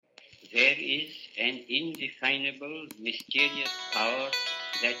There is an indefinable, mysterious power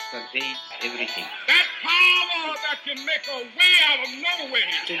that pervades everything. That power that can make a way out of no way.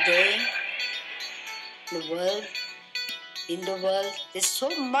 Today, in the world, there's so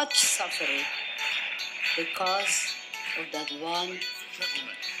much suffering because of that one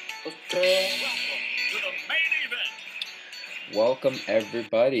of prayer. To the main event. Welcome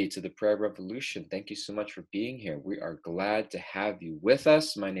everybody to the Prayer Revolution. Thank you so much for being here. We are glad to have you with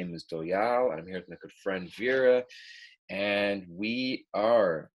us. My name is Doyal. I'm here with my good friend Vera, and we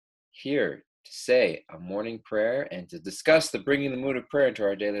are here to say a morning prayer and to discuss the bringing the mood of prayer into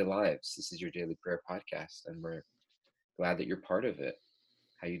our daily lives. This is your daily prayer podcast, and we're glad that you're part of it.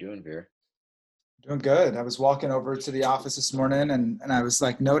 How you doing, Vera? Doing good. I was walking over to the office this morning and I was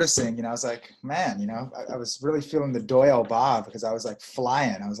like noticing, I was like, man, I was really feeling the Doyle Bob because I was like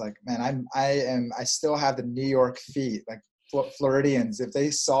flying. I was like, man, I still have the New York feet, like Floridians. If they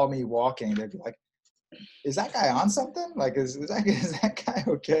saw me walking, they'd be like, is that guy on something? Like, is that guy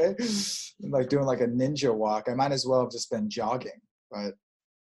okay? Like doing like a ninja walk. I might as well have just been jogging. But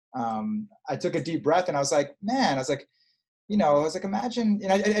I took a deep breath and I was like, imagine,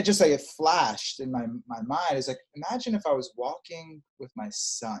 I just like it flashed in my mind. It's like, imagine if I was walking with my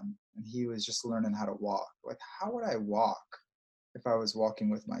son and he was just learning how to walk. Like, how would I walk if I was walking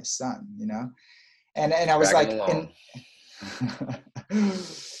with my son, And I was like,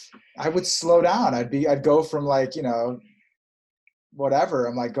 I would slow down. I'd go from like, whatever.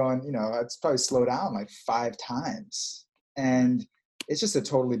 I'm like going, I'd probably slow down like 5 times. And it's just a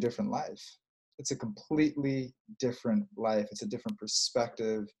totally different life. It's a completely different life. It's a different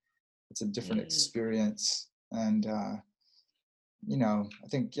perspective. It's a different experience. And, I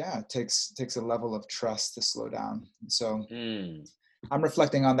think, it takes a level of trust to slow down. And so I'm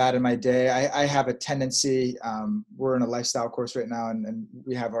reflecting on that in my day. I have a tendency, we're in a lifestyle course right now, and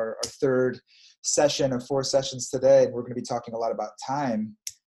we have our third session of 4 sessions today. And we're going to be talking a lot about time.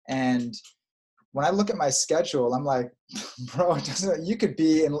 And when I look at my schedule, I'm like, bro, you could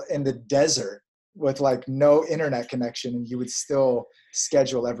be in the desert with like no internet connection and you would still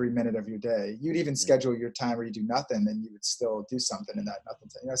schedule every minute of your day. You'd even schedule your time where you do nothing and you would still do something in that nothing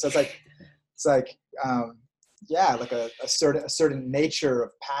time. So it's like a certain nature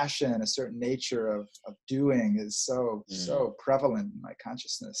of passion, a certain nature of doing is so prevalent in my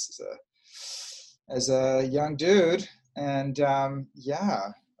consciousness as a young dude. And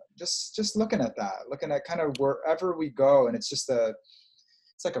just looking at kind of wherever we go, and it's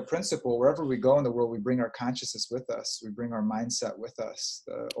like a principle. Wherever we go in the world, we bring our consciousness with us. We bring our mindset with us.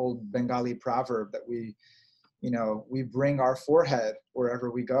 The old Bengali proverb that we bring our forehead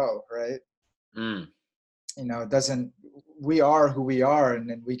wherever we go, right? We are who we are, and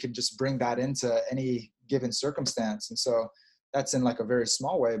then we can just bring that into any given circumstance. And so that's in like a very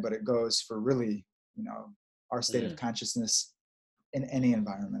small way, but it goes for really, our state of consciousness in any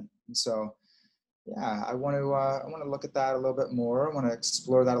environment. And so, I want to look at that a little bit more. I want to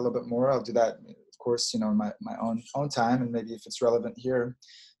explore that a little bit more. I'll do that, of course, in my own time, and maybe if it's relevant here,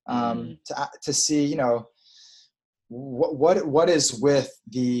 to see, what is with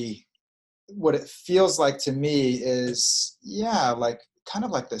what it feels like to me is, like kind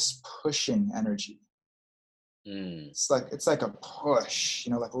of like this pushing energy. It's like a push,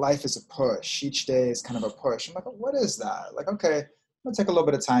 like life is a push. Each day is kind of a push. I'm like, what is that? Like, okay, I'm gonna take a little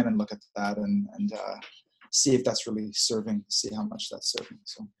bit of time and look at that and see if that's really serving, see how much that's serving.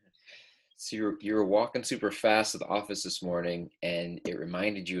 So you were walking super fast to the office this morning, and it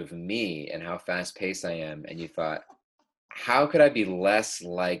reminded you of me and how fast paced I am. And you thought, how could I be less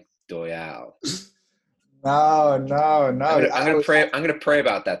like Doyal? No. I'm gonna pray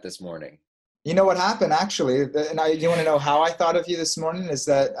about that this morning. You know what happened, actually, and you want to know how I thought of you this morning, is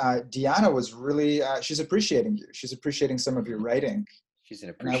that Deanna was really, she's appreciating you. She's appreciating some of your writing. She's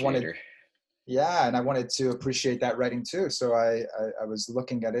an appreciator. And I wanted to appreciate that writing too. So I was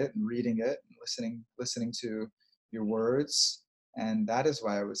looking at it and reading it and listening to your words. And that is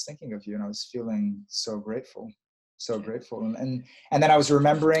why I was thinking of you, and I was feeling so grateful. And then I was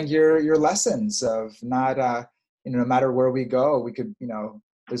remembering your lessons of not, no matter where we go, we could,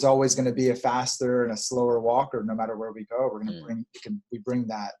 there's always going to be a faster and a slower walker. No matter where we go, we're going to bring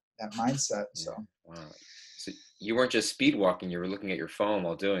that mindset. So, wow. So you weren't just speed walking; you were looking at your phone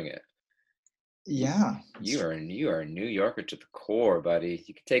while doing it. Yeah, you are a New Yorker to the core, buddy.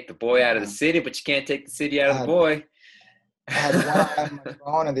 You can take the boy out of the city, but you can't take the city out of the boy. I had one eye on my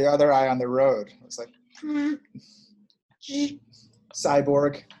phone and the other eye on the road. It was like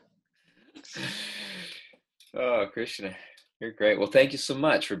cyborg. Oh, Krishna. You're great. Well, thank you so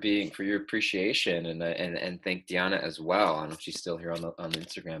much for your appreciation, and thank Diana as well. I don't know if she's still here on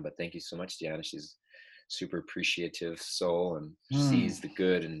Instagram, but thank you so much, Diana. She's super appreciative soul and Mm, sees the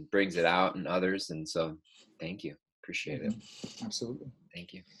good and brings it out in others. And so, thank you. Appreciate it. mhm, absolutely.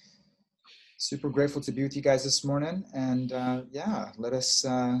 Thank you. Super grateful to be with you guys this morning. And yeah, let us.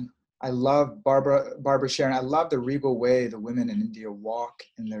 I love Barbara Sharon. I love the regal way the women in India walk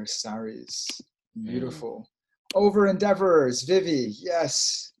in their saris. Mm. Beautiful. Over endeavors, Vivi.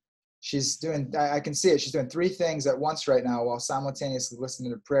 Yes, she's doing. I can see it. She's doing 3 things at once right now while simultaneously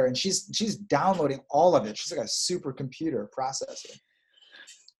listening to prayer, and she's downloading all of it. She's like a supercomputer processor.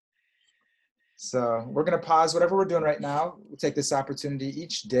 So we're going to pause whatever we're doing right now. We'll take this opportunity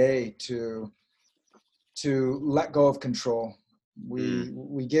each day to let go of control. We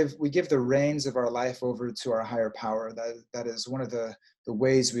give the reins of our life over to our higher power. That is one of the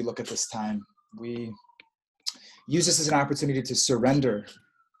ways we look at this time. We use this as an opportunity to surrender.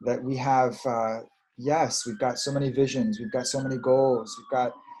 That we have, yes, we've got so many visions, we've got so many goals, we've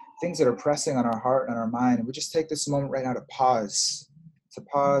got things that are pressing on our heart and our mind. And we just take this moment right now to pause,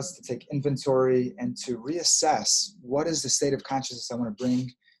 to take inventory, and to reassess what is the state of consciousness I want to bring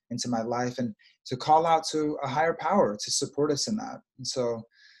into my life, and to call out to a higher power to support us in that. And so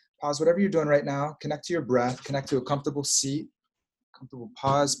pause whatever you're doing right now, connect to your breath, connect to a comfortable seat, comfortable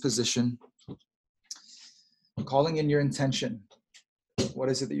pause position, calling in your intention. What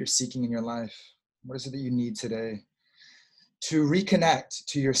is it that you're seeking in your life? What is it that you need today? To reconnect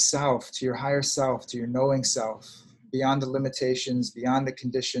to yourself, to your higher self, to your knowing self, beyond the limitations, beyond the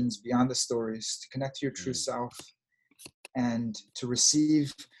conditions, beyond the stories, to connect to your true self, and to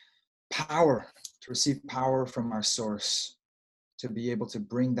receive power, from our source, to be able to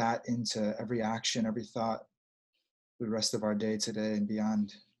bring that into every action, every thought, the rest of our day today and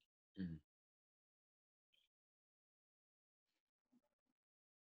beyond. Mm.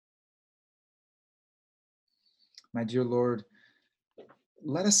 My dear Lord,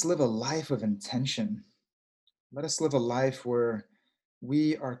 let us live a life of intention. Let us live a life where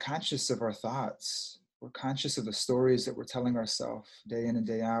we are conscious of our thoughts. We're conscious of the stories that we're telling ourselves day in and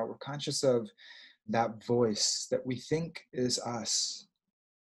day out. We're conscious of that voice that we think is us,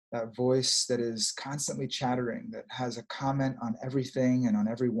 that voice that is constantly chattering, that has a comment on everything and on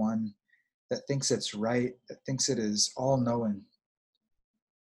everyone, that thinks it's right, that thinks it is all knowing.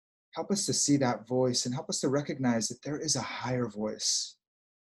 Help us to see that voice and help us to recognize that there is a higher voice.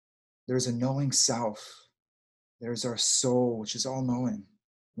 There's a knowing self. There's our soul, which is all knowing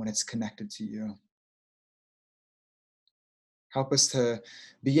when it's connected to you. Help us to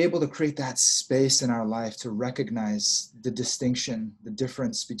be able to create that space in our life to recognize the distinction, the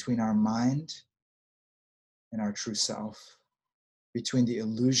difference between our mind and our true self, between the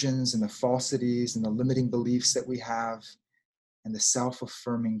illusions and the falsities and the limiting beliefs that we have, and the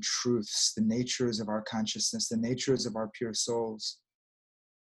self-affirming truths, the natures of our consciousness, the natures of our pure souls.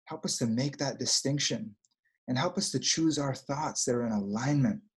 Help us to make that distinction, and help us to choose our thoughts that are in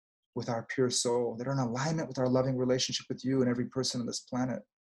alignment with our pure soul, that are in alignment with our loving relationship with you and every person on this planet.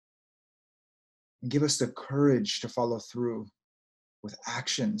 And give us the courage to follow through with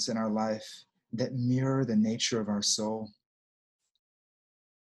actions in our life that mirror the nature of our soul.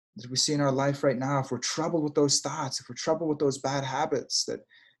 As we see in our life right now, if we're troubled with those thoughts, if we're troubled with those bad habits that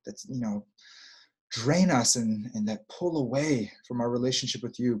drain us and that pull away from our relationship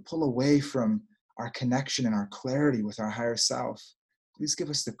with you, pull away from our connection and our clarity with our higher self, please give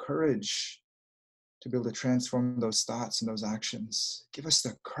us the courage to be able to transform those thoughts and those actions. Give us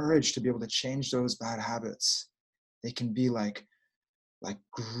the courage to be able to change those bad habits. They can be like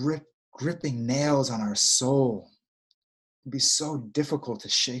gripping nails on our soul. It can be so difficult to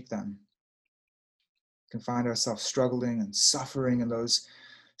shake them. We can find ourselves struggling and suffering in those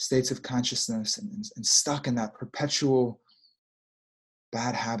states of consciousness and stuck in that perpetual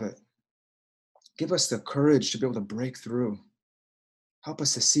bad habit. Give us the courage to be able to break through. Help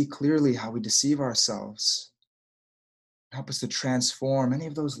us to see clearly how we deceive ourselves. Help us to transform any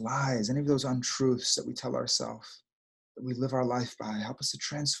of those lies, any of those untruths that we tell ourselves, that we live our life by. Help us to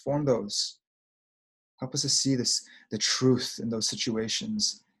transform those. Help us to see the truth in those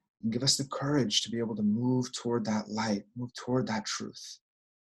situations, and give us the courage to be able to move toward that light, move toward that truth.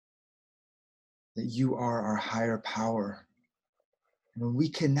 That you are our higher power. And when we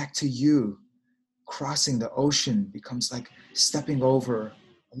connect to you, crossing the ocean becomes like stepping over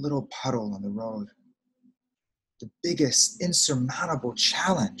a little puddle on the road. The biggest insurmountable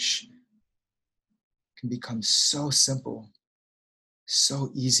challenge can become so simple,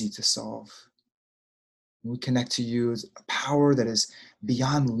 so easy to solve. When we connect to you, a power that is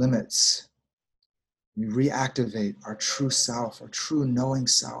beyond limits, We reactivate our true self, our true knowing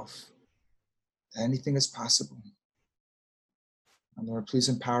self. Anything is possible. And Lord, please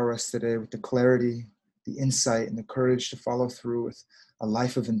empower us today with the clarity, the insight, and the courage to follow through with a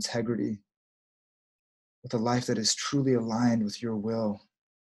life of integrity, with a life that is truly aligned with your will,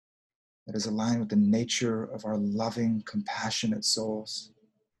 that is aligned with the nature of our loving, compassionate souls.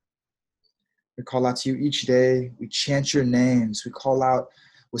 We call out to you each day. We chant your names. We call out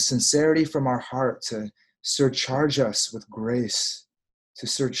with sincerity from our heart to surcharge us with grace, to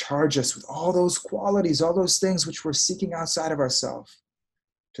surcharge us with all those qualities, all those things which we're seeking outside of ourselves,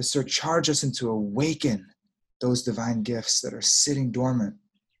 to surcharge us and to awaken those divine gifts that are sitting dormant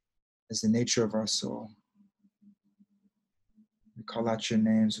as the nature of our soul. We call out your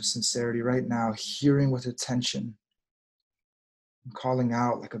names with sincerity right now, hearing with attention, and calling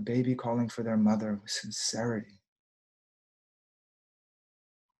out like a baby calling for their mother with sincerity.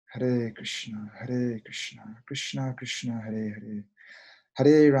 Hare Krishna, Krishna Krishna, Hare Hare,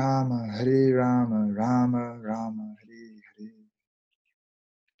 Hare Rama, Rama Rama, Hare Hare.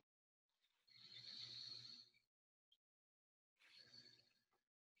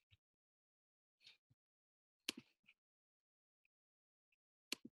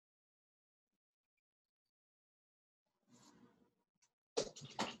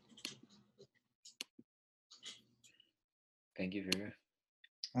 Thank you, Vera.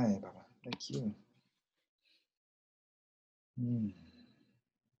 Hi, Baba. Thank you.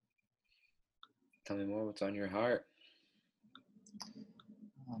 Tell me more. What's on your heart?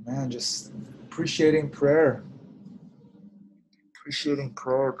 Oh man, just appreciating prayer. Appreciating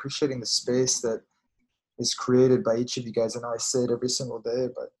prayer, appreciating the space that is created by each of you guys. I know I say it every single day,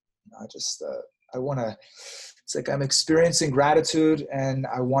 but I just, I want to, it's like I'm experiencing gratitude and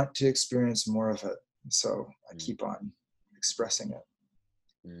I want to experience more of it. So I keep on expressing it.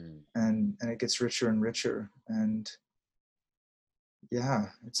 And it gets richer and richer. And yeah,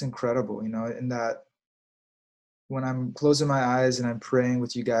 it's incredible, you know, in that when I'm closing my eyes and I'm praying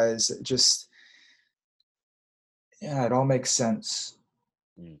with you guys, it just, yeah, it all makes sense.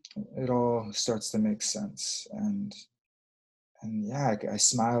 It all starts to make sense. And yeah, I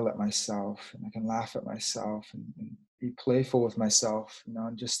smile at myself and I can laugh at myself and be playful with myself, you know,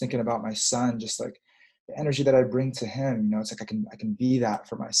 and just thinking about my son, just like the energy that I bring to him, you know, it's like I can be that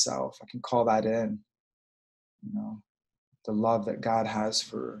for myself. I can call that in, you know, the love that God has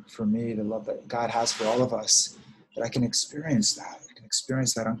for me, the love that God has for all of us, that I can experience that. I can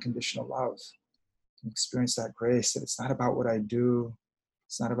experience that unconditional love. I can experience that grace, that it's not about what I do.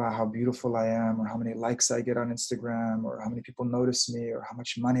 It's not about how beautiful I am or how many likes I get on Instagram or how many people notice me or how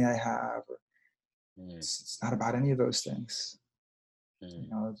much money I have. Or it's not about any of those things. You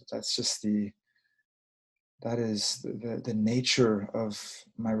know, that's just that is the nature of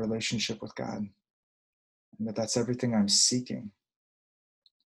my relationship with God. And that's everything I'm seeking.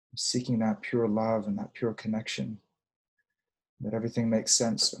 I'm seeking that pure love and that pure connection. That everything makes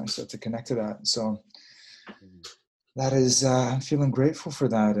sense when I start to connect to that. So that is, I'm feeling grateful for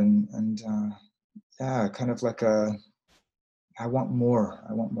that. And yeah, kind of like I want more.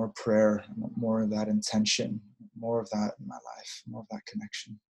 I want more prayer. I want more of that intention, more of that in my life, more of that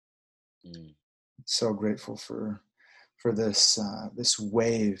connection. So grateful for this this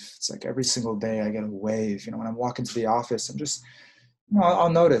wave. It's like every single day I get a wave. You know, when I'm walking to the office, I'm just, you know,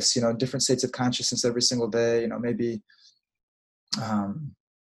 I'll notice, you know, different states of consciousness every single day. You know, maybe,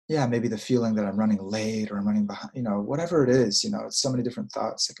 yeah, maybe the feeling that I'm running late or I'm running behind. You know, whatever it is. You know, it's so many different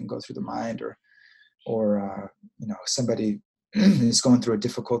thoughts that can go through the mind, or you know, somebody is going through a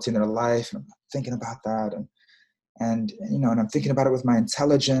difficulty in their life, and I'm thinking about that, and you know, and I'm thinking about it with my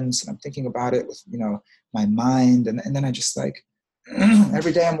intelligence, and I'm thinking about it with, you know, my mind, and then I just like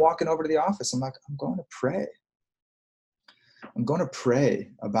every day I'm walking over to the office, I'm like, I'm going to pray. I'm going to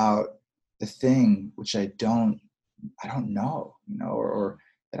pray about the thing which I don't know, you know, or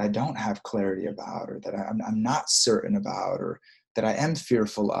that I don't have clarity about, or that I'm not certain about, or that I am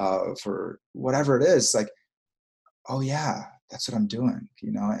fearful of, or whatever it is. Like, oh yeah, that's what I'm doing,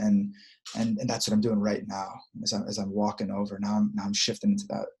 you know, and that's what I'm doing right now as I'm walking over. Now I'm shifting into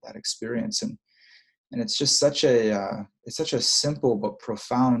that experience, and it's just such a simple but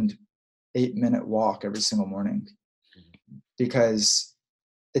profound 8-minute walk every single morning, because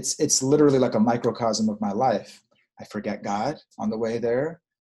it's literally like a microcosm of my life. I forget God on the way there,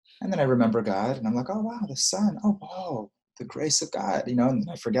 and then I remember God, and I'm like, oh wow, the sun, oh whoa, the grace of God, you know, and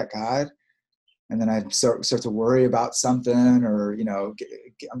then I forget God. And then I start to worry about something, or, you know,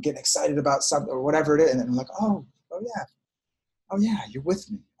 I'm getting excited about something or whatever it is. And then I'm like, oh yeah, you're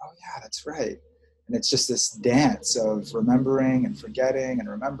with me. Oh yeah, that's right. And it's just this dance of remembering and forgetting and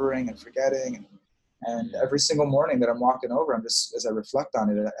remembering and forgetting. And every single morning that I'm walking over, I'm just, as I reflect on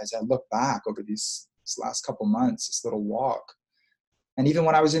it, as I look back over this last couple months, this little walk. And even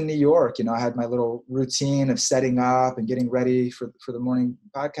when I was in New York, I had my little routine of setting up and getting ready for the morning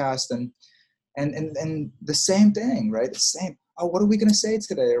podcast, and the same thing, right? The same. Oh, what are we going to say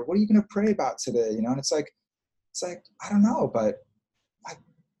today? Or what are you going to pray about today? And it's like, I don't know, but it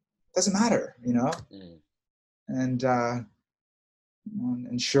doesn't matter, And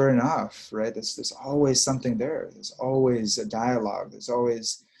sure enough, right? There's always something there. There's always a dialogue. There's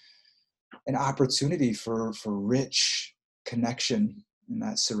always an opportunity for rich connection in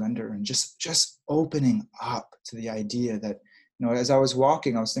that surrender, and just opening up to the idea that, as I was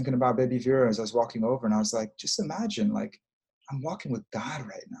walking, I was thinking about baby Vera as I was walking over, and I was like, just imagine, like, I'm walking with God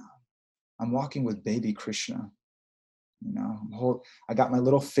right now. I'm walking with baby Krishna. I got my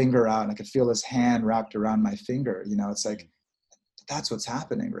little finger out and I could feel his hand wrapped around my finger. It's like, that's what's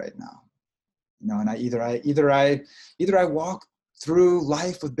happening right now. And I either I walk through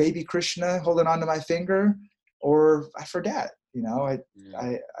life with baby Krishna holding onto my finger, or I forget. He's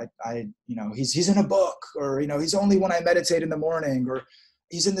in a book, or he's only when I meditate in the morning, or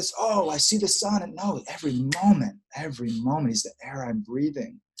he's in this. Oh, I see the sun, and no, every moment, he's the air I'm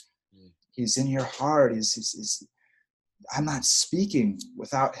breathing. He's in your heart. He's I'm not speaking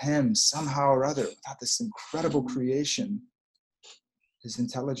without him somehow or other, without this incredible creation. His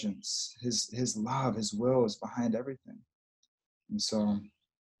intelligence, his love, his will is behind everything. And so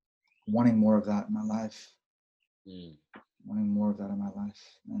wanting more of that in my life. Wanting more of that in my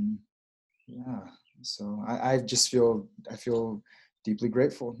life. And yeah, so I feel deeply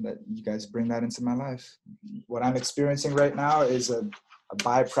grateful that you guys bring that into my life. What I'm experiencing right now is a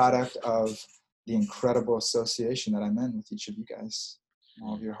byproduct of the incredible association that I'm in with each of you guys,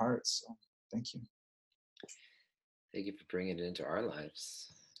 all of your hearts. So thank you. Thank you for bringing it into our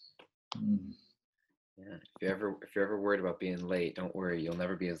lives. Yeah. If you're ever worried about being late, don't worry. You'll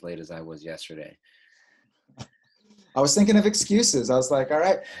never be as late as I was yesterday. I was thinking of excuses. I was like, all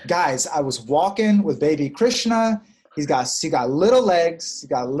right, guys, I was walking with baby Krishna. He got little legs. He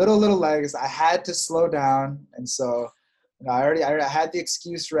got little legs. I had to slow down. And so, I had the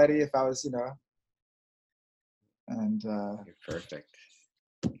excuse ready if I was, and you're perfect.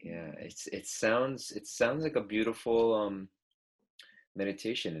 Yeah, it sounds like a beautiful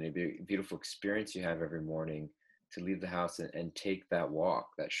meditation and a beautiful experience you have every morning to leave the house and take that walk,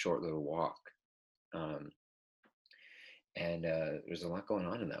 that short little walk. And there's a lot going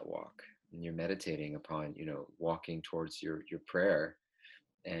on in that walk, and you're meditating upon, walking towards your prayer,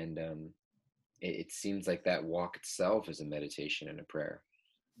 and it seems like that walk itself is a meditation and a prayer,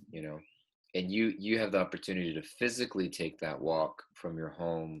 and you have the opportunity to physically take that walk from your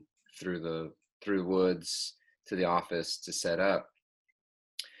home through the woods to the office to set up.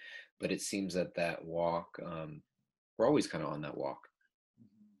 But it seems that walk, we're always kind of on that walk.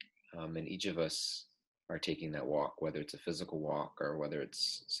 And each of us are taking that walk, whether it's a physical walk or whether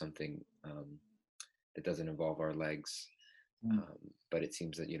it's something that doesn't involve our legs. But it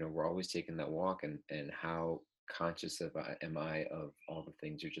seems that, we're always taking that walk, and how conscious am I of all the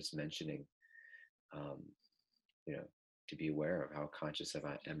things you're just mentioning, to be aware of how conscious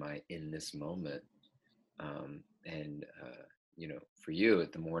am I in this moment. And for you,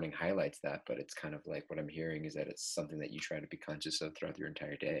 the morning highlights that, but it's kind of like what I'm hearing is that it's something that you try to be conscious of throughout your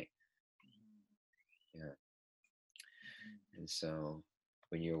entire day. Yeah. And so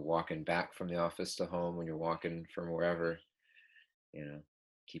when you're walking back from the office to home, when you're walking from wherever,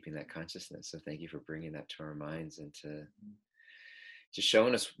 keeping that consciousness. So thank you for bringing that to our minds and to just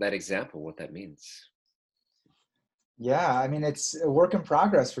showing us that example, what that means. Yeah, I mean, it's a work in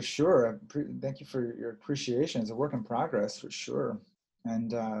progress for sure. Thank you for your appreciation. It's a work in progress for sure.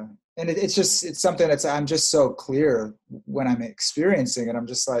 And it's something I'm just so clear when I'm experiencing it. I'm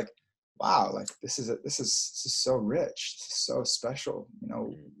just like, wow, like this is so rich. This is so special.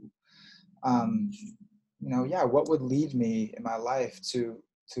 Yeah, what would lead me in my life to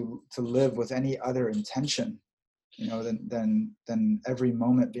live with any other intention, than every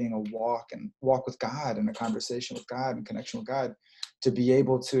moment being a walk with God and a conversation with God and connection with God, to be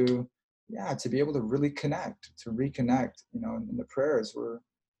able to really reconnect, in the prayers we're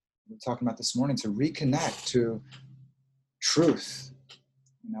talking about this morning, to reconnect to truth,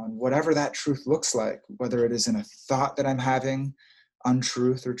 and whatever that truth looks like, whether it is in a thought that I'm having,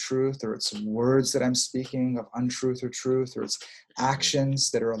 untruth or truth, or it's words that I'm speaking of untruth or truth, or it's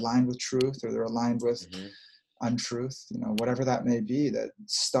actions that are aligned with truth or they're aligned with untruth, whatever that may be, that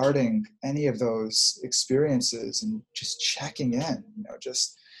starting any of those experiences and just checking in,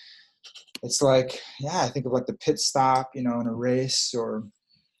 it's like, I think of like the pit stop, in a race, or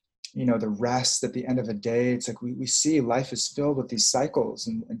the rest at the end of a day. It's like we see life is filled with these cycles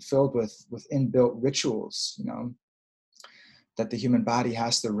and filled with inbuilt rituals, that the human body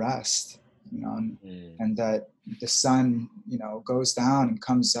has to rest, and that the sun, goes down and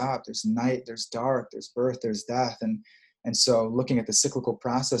comes up. There's night, there's dark, there's birth, there's death. And so looking at the cyclical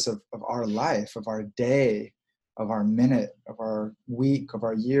process of our life, of our day, of our minute, of our week, of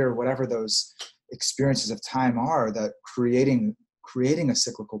our year, whatever those experiences of time are, that creating a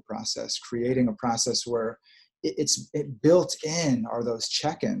cyclical process, creating a process where it's built in are those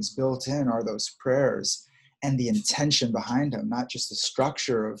check-ins, built in are those prayers, and the intention behind them, not just the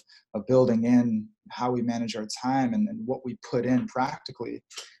structure of building in how we manage our time and what we put in practically,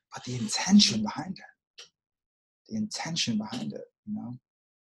 but the intention behind it. The intention behind it,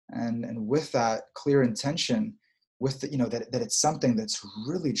 and with that clear intention, with the, that it's something that's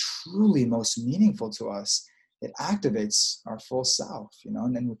really truly most meaningful to us, it activates our full self,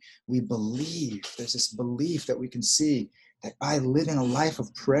 and then we believe, there's this belief that we can see that by living a life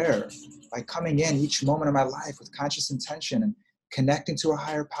of prayer, by coming in each moment of my life with conscious intention and connecting to a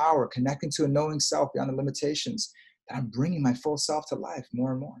higher power, connecting to a knowing self beyond the limitations, that I'm bringing my full self to life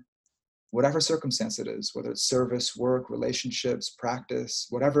more and more. Whatever circumstance it is, whether it's service, work, relationships, practice,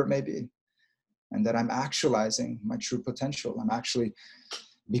 whatever it may be, and that I'm actualizing my true potential. I'm actually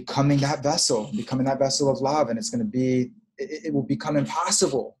becoming that vessel of love, and it will become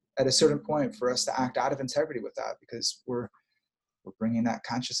impossible at a certain point for us to act out of integrity with that, because we're bringing that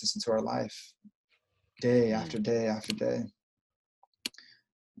consciousness into our life day after day after day.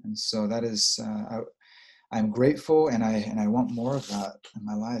 And so that is, I'm grateful, and I want more of that in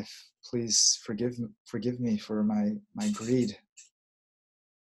my life. Please forgive me for my greed.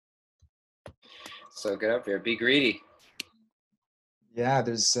 So get up there, be greedy. Yeah,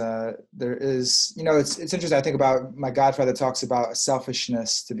 there is, it's interesting. I think about my godfather talks about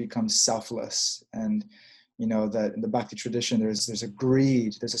selfishness to become selfless. And, that in the Bhakti tradition, there's a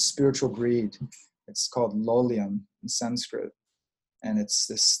greed, there's a spiritual greed. It's called lolium in Sanskrit. And it's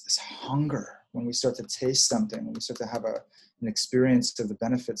this hunger when we start to taste something, when we start to have an experience of the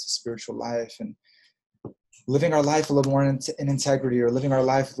benefits of spiritual life, and living our life a little more in integrity, or living our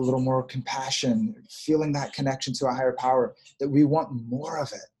life with a little more compassion, feeling that connection to a higher power, that we want more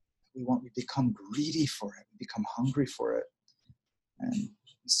of it. We become greedy for it, we become hungry for it. And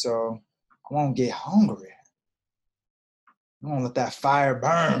so I won't get hungry. I won't let that fire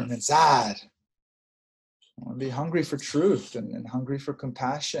burn inside. I want to be hungry for truth, and hungry for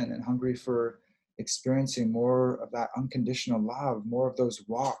compassion, and hungry for experiencing more of that unconditional love, more of those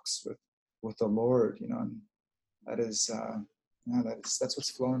walks with the Lord, and that is, that's what's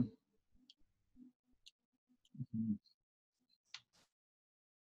flowing. Mm-hmm.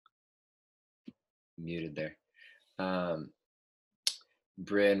 Muted there.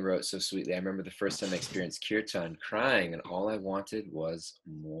 Bryn wrote so sweetly, I remember the first time I experienced kirtan, crying, and all I wanted was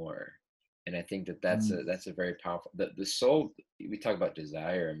more. And I think that's a very powerful, the soul, we talk about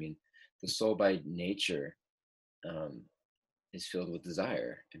desire. I mean, the soul by nature is filled with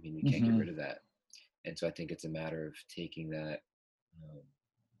desire. I mean, we can't get rid of that. And so I think it's a matter of taking that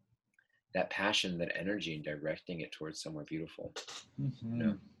passion, that energy, and directing it towards somewhere beautiful.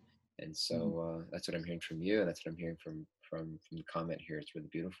 And so that's what I'm hearing from you, and that's what I'm hearing from the comment here. It's really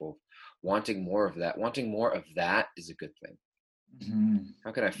beautiful. Wanting more of that is a good thing.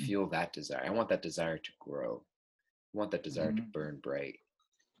 How can I feel that desire? I want that desire to grow. I want that desire to burn bright.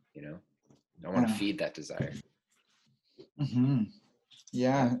 I want to feed that desire.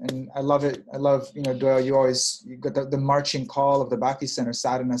 Yeah, and I love it. I love, Doyle, you got the marching call of the Bhakti Center,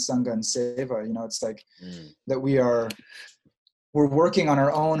 sadhana, sangha, and seva. It's like that we're working on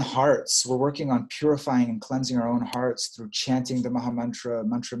our own hearts. We're working on purifying and cleansing our own hearts through chanting the Mahamantra,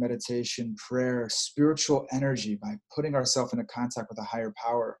 mantra meditation, prayer, spiritual energy, by putting ourselves into contact with a higher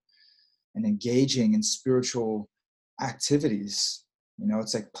power and engaging in spiritual activities.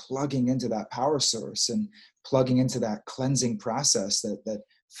 It's like plugging into that power source and plugging into that cleansing process that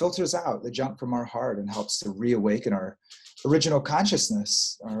filters out the junk from our heart and helps to reawaken our original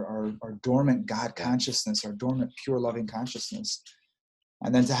consciousness, our dormant God consciousness, our dormant pure loving consciousness.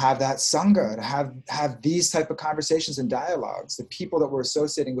 And then to have that sangha, to have these type of conversations and dialogues, the people that we're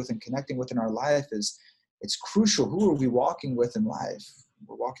associating with and connecting with in our life, it's crucial. Who are we walking with in life?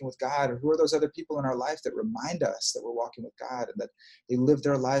 We're walking with God, or who are those other people in our life that remind us that we're walking with God, and that they live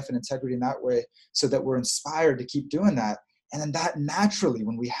their life in integrity in that way, so that we're inspired to keep doing that. And then that naturally,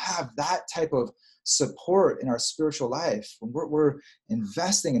 when we have that type of support in our spiritual life, when we're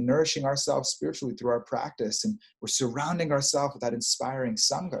investing and nourishing ourselves spiritually through our practice, and we're surrounding ourselves with that inspiring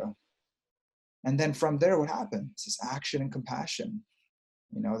sangha. And then from there, what happens is action and compassion.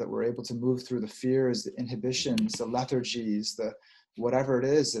 that we're able to move through the fears, the inhibitions, the lethargies, the whatever it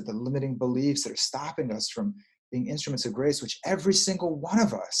is, the limiting beliefs that are stopping us from being instruments of grace, which every single one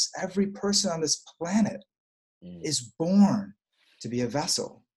of us, every person on this planet is born to be a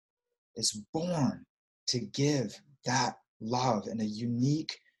vessel, is born to give that love in a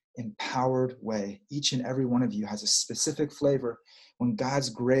unique, empowered way. Each and every one of you has a specific flavor. When God's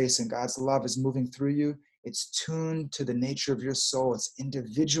grace and God's love is moving through you, it's tuned to the nature of your soul. It's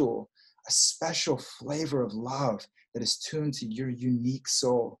individual, a special flavor of love that is tuned to your unique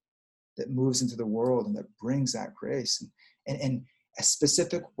soul that moves into the world and that brings that grace in a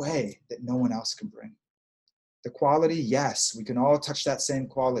specific way that no one else can bring. The quality, yes, we can all touch that same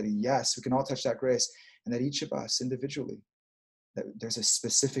quality. Yes, we can all touch that grace. And that each of us individually, that there's a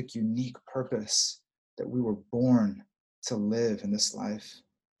specific, unique purpose that we were born to live in this life.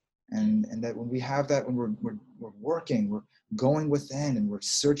 And that when we have that, when we're working, we're going within and we're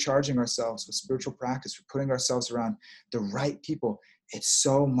surcharging ourselves with spiritual practice, we're putting ourselves around the right people, it's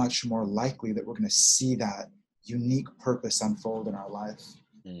so much more likely that we're going to see that unique purpose unfold in our life.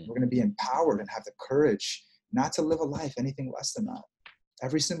 We're going to be empowered and have the courage not to live a life anything less than that.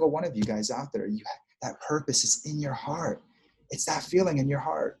 Every single one of you guys out there, that purpose is in your heart. It's that feeling in your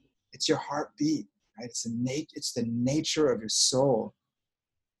heart. It's your heartbeat, right? It's the nature of your soul.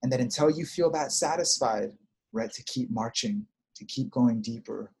 And that until you feel that satisfied, right, to keep marching, to keep going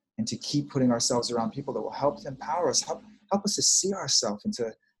deeper, and to keep putting ourselves around people that will help empower us, help us to see ourselves and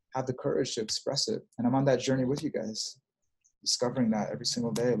to have the courage to express it. And I'm on that journey with you guys, discovering that every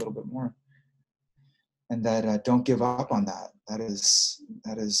single day a little bit more. And that don't give up on that. That's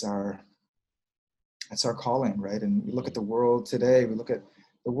our calling, right? And we look at the world today, we look at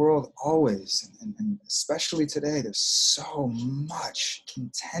the world always, and especially today, there's so much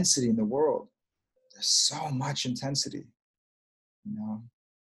intensity in the world. There's so much intensity,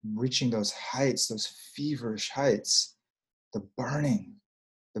 reaching those heights, those feverish heights, the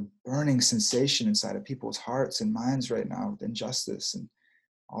burning sensation inside of people's hearts and minds right now with injustice and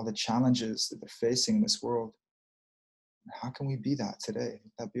all the challenges that they're facing in this world. How can we be that today?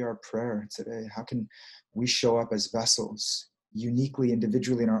 That be our prayer today. How can we show up as vessels, uniquely,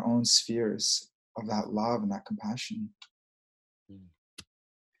 individually in our own spheres of that love and that compassion?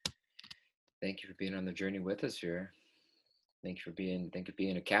 Thank you for being on the journey with us here. Thank you for being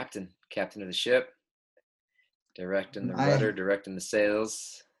a captain of the ship, directing the rudder, directing the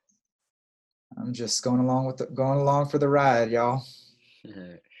sails. I'm just going along for the ride, y'all.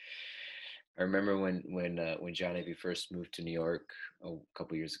 I remember when John Avey first moved to New York a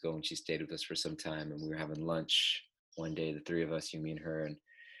couple years ago, and she stayed with us for some time, and we were having lunch one day, the three of us, you, me, and her, and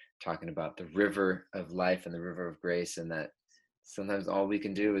talking about the river of life and the river of grace, and that sometimes all we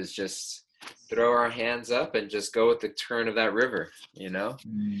can do is just throw our hands up and just go with the turn of that river,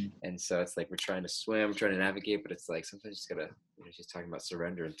 And so it's like we're trying to swim, trying to navigate, but it's like sometimes you just gotta, she's talking about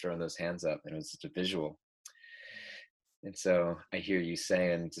surrender and throwing those hands up, and it was such a visual. And so I hear you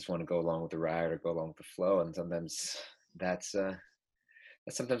saying just want to go along with the ride or go along with the flow, and sometimes that's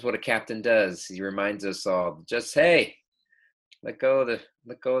sometimes what a captain does. He reminds us all, just, hey, let go of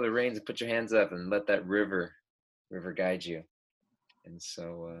the reins and put your hands up and let that river guide you. And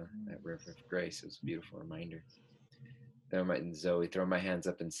so that river of grace is a beautiful reminder. Zoe, throw my hands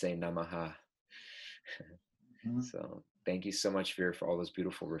up and say Namaha. So thank you so much, Vera, for all those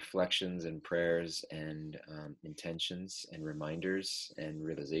beautiful reflections and prayers and intentions and reminders and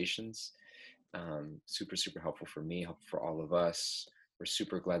realizations. Super, super helpful for me, helpful for all of us. We're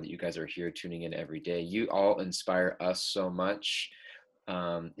super glad that you guys are here tuning in every day. You all inspire us so much.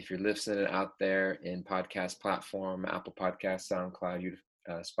 If you're listening out there in podcast platform, Apple Podcasts, SoundCloud,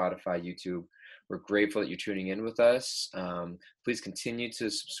 Spotify, YouTube, we're grateful that you're tuning in with us. Please continue to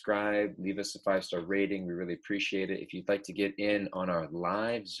subscribe, leave us a 5-star rating. We really appreciate it. If you'd like to get in on our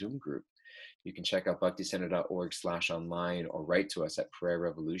live Zoom group, you can check out bhakticenter.org/online or write to us at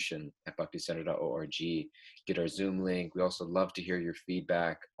prayerrevolution@bhakticenter.org. Get our Zoom link. We also love to hear your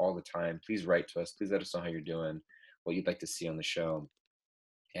feedback all the time. Please write to us. Please let us know how you're doing, what you'd like to see on the show.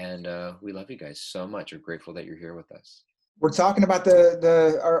 And we love you guys so much. We're grateful that you're here with us. We're talking about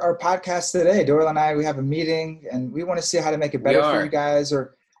our podcast today. Doyle and I, we have a meeting, and we want to see how to make it better for you guys,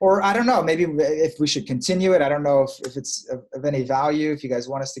 or I don't know, maybe if we should continue it. I don't know if it's of any value. If you guys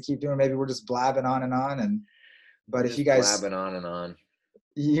want us to keep doing, maybe we're just blabbing on and on. But if you guys blabbing on and on,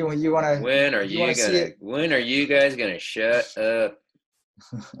 you want to. When are you guys gonna shut up?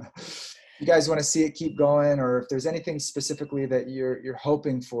 You guys want to see it keep going, or if there's anything specifically that you're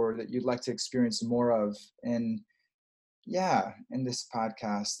hoping for that you'd like to experience more of in yeah, in this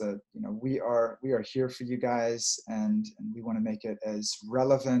podcast that, you know, we are here for you guys, and we want to make it as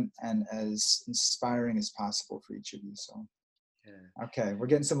relevant and as inspiring as possible for each of you. So Yeah. okay, we're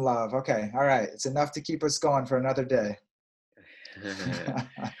getting some love. Okay, all right, it's enough to keep us going for another day.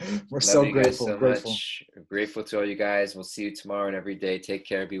 We're Love so you guys grateful, so grateful. much. Grateful to all you guys. We'll see you tomorrow and every day. Take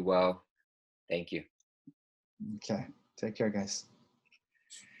care. Be well. Thank you. Okay, take care, guys.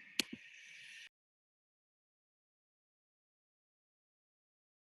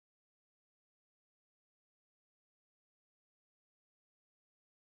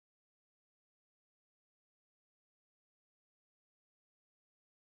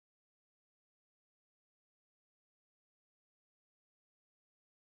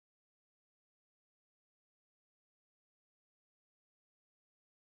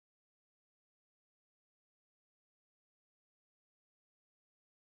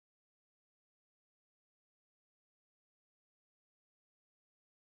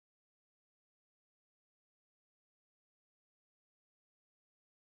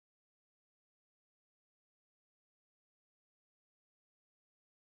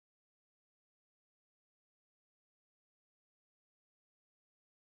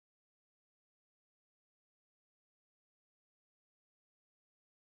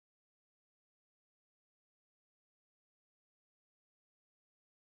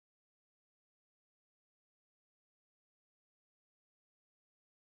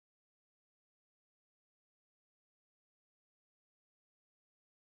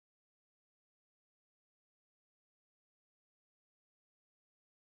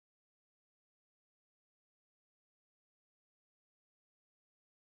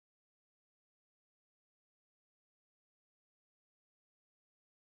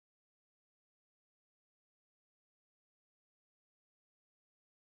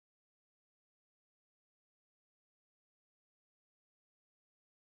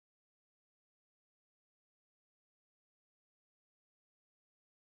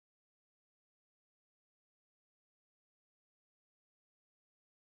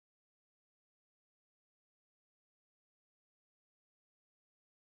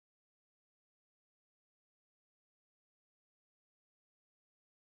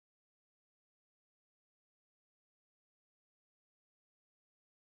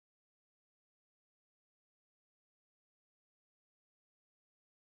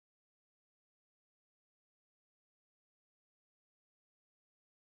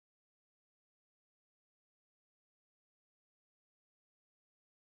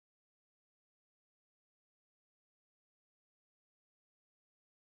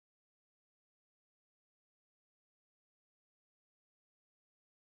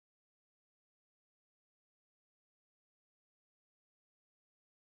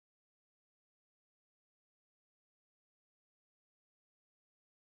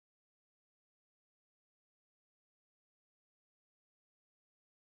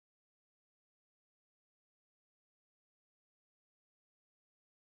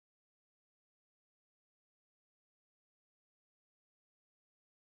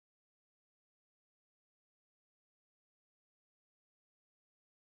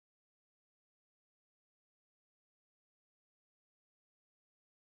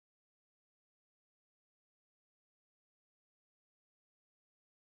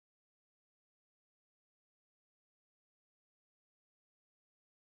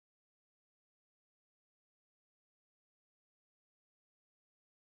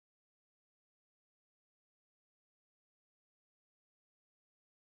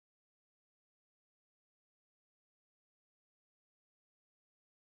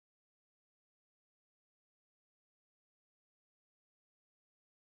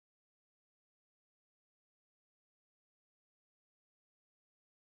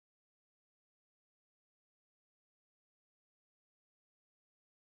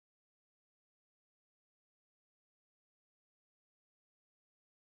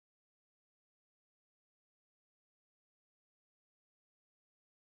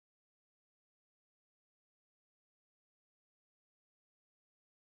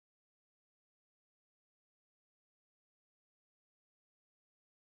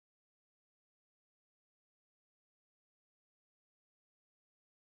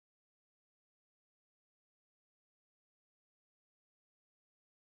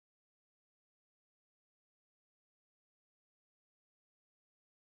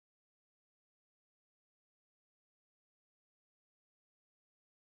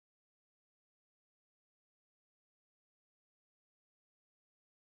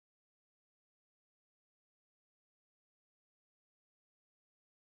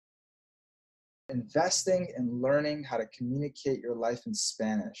 investing in learning how to communicate your life in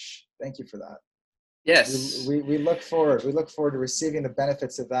Spanish. Thank you for that. Yes. We look forward. We look forward to receiving the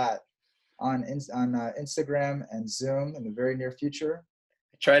benefits of that on Instagram and Zoom in the very near future.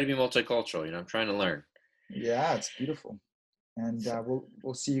 I try to be multicultural. I'm trying to learn. Yeah, it's beautiful. And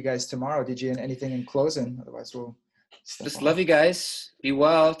we'll see you guys tomorrow. DJ, and anything in closing? Otherwise, we'll just love you guys. Be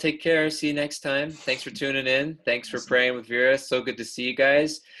well. Take care. See you next time. Thanks for tuning in. Thanks for praying with Vera. So good to see you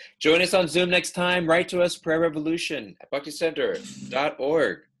guys. Join us on Zoom next time. Write to us, Prayer Revolution at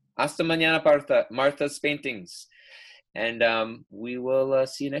bhakticenter.org. Hasta mañana, Martha's Paintings. And we will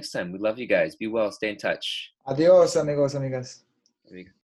see you next time. We love you guys. Be well. Stay in touch. Adios, amigos, amigas. There you go.